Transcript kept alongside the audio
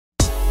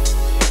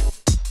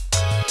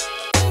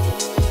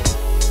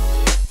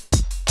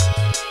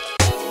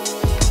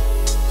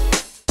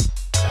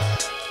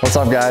What's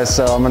up guys?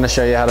 So I'm going to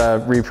show you how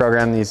to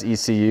reprogram these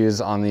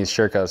ECUs on these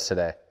Shercos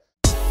today.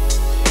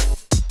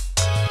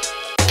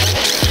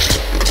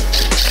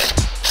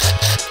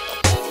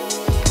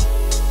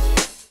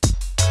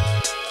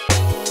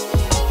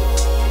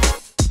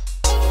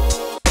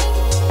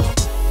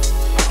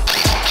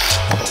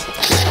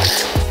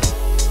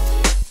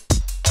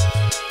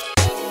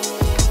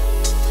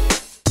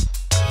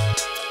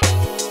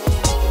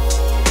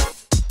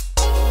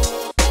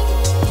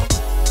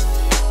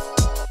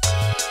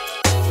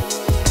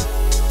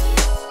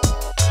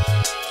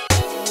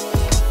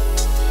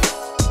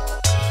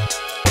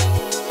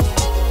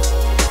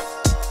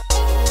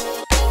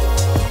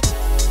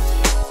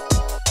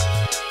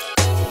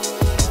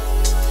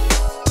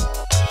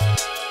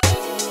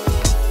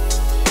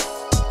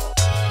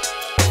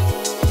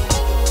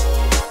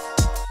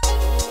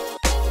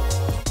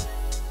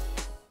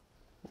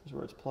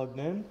 Where it's plugged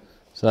in.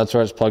 So that's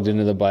where it's plugged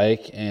into the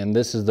bike, and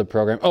this is the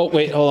program. Oh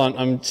wait, hold on.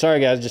 I'm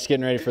sorry guys, just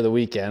getting ready for the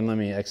weekend. Let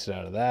me exit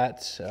out of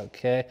that.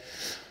 Okay.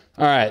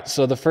 All right,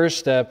 so the first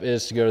step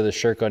is to go to the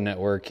Sherco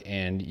network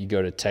and you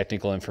go to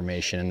technical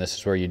information, and this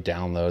is where you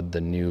download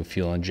the new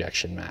fuel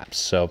injection maps.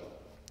 So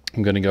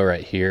I'm going to go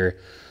right here,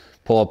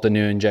 pull up the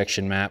new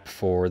injection map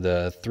for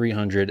the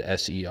 300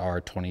 SER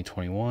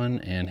 2021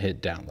 and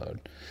hit download.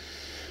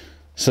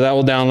 So that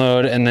will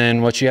download, and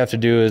then what you have to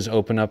do is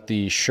open up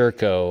the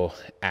Sherco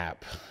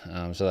app.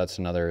 So that's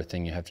another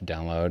thing you have to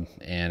download.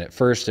 And at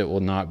first it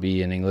will not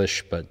be in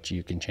English, but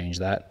you can change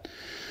that.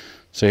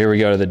 So here we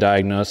go to the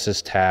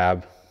diagnosis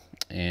tab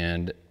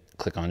and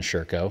click on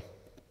Sherco.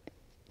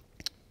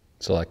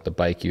 Select the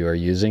bike you are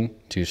using,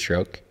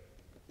 2-stroke.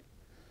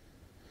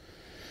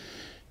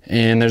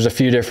 And there's a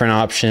few different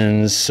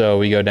options. So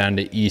we go down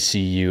to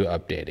ECU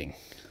updating.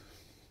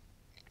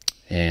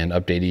 And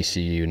update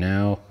ECU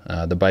now.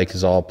 The bike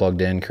is all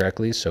plugged in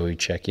correctly, so we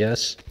check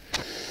yes.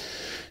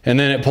 And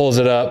then it pulls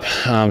it up.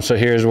 So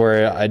here's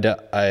where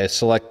I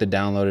select the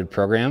downloaded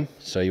program.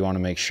 So you want to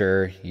make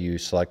sure you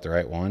select the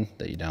right one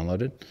that you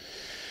downloaded.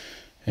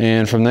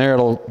 And from there,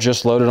 it'll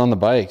just load it on the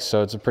bike.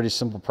 So it's a pretty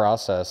simple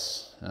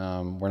process.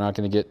 We're not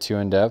going to get too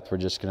in depth. We're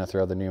just going to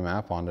throw the new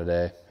map on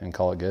today and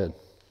call it good.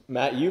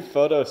 Matt, you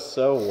photo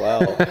so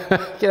well.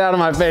 Get out of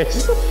my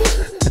face.